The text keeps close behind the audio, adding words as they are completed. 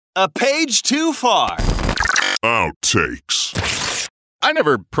A page too far. Outtakes. I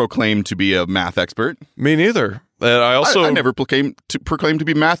never proclaimed to be a math expert. Me neither. And I never proclaimed to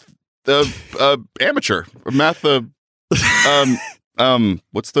be math amateur. Math. What's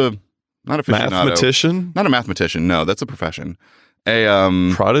the not aficionado? Mathematician? Not a mathematician. No, that's a profession.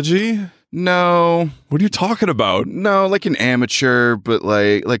 A prodigy? No. What are you talking about? No, like an amateur, but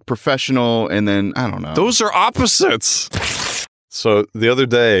like professional, and then I don't know. Those are opposites. So the other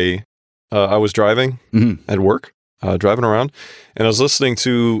day, I was driving at work, driving around, and I was listening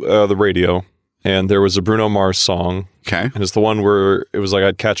to the radio, and there was a Bruno Mars song. Okay. And it's the one where it was like,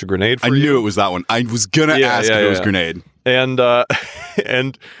 I'd catch a grenade for you. I knew it was that one. I was going to ask if it was Grenade. And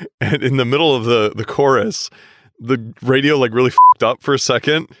and in the middle of the chorus, the radio like really f***ed up for a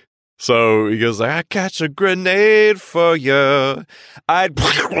second. So he goes like, I catch a grenade for you. I'd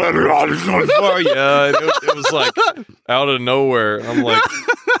for you. And it was like out of nowhere. I'm like,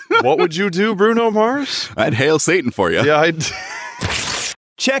 what would you do, Bruno Mars? I'd hail Satan for you. Yeah, I'd...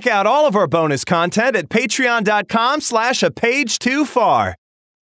 Check out all of our bonus content at patreon.com/apage2far.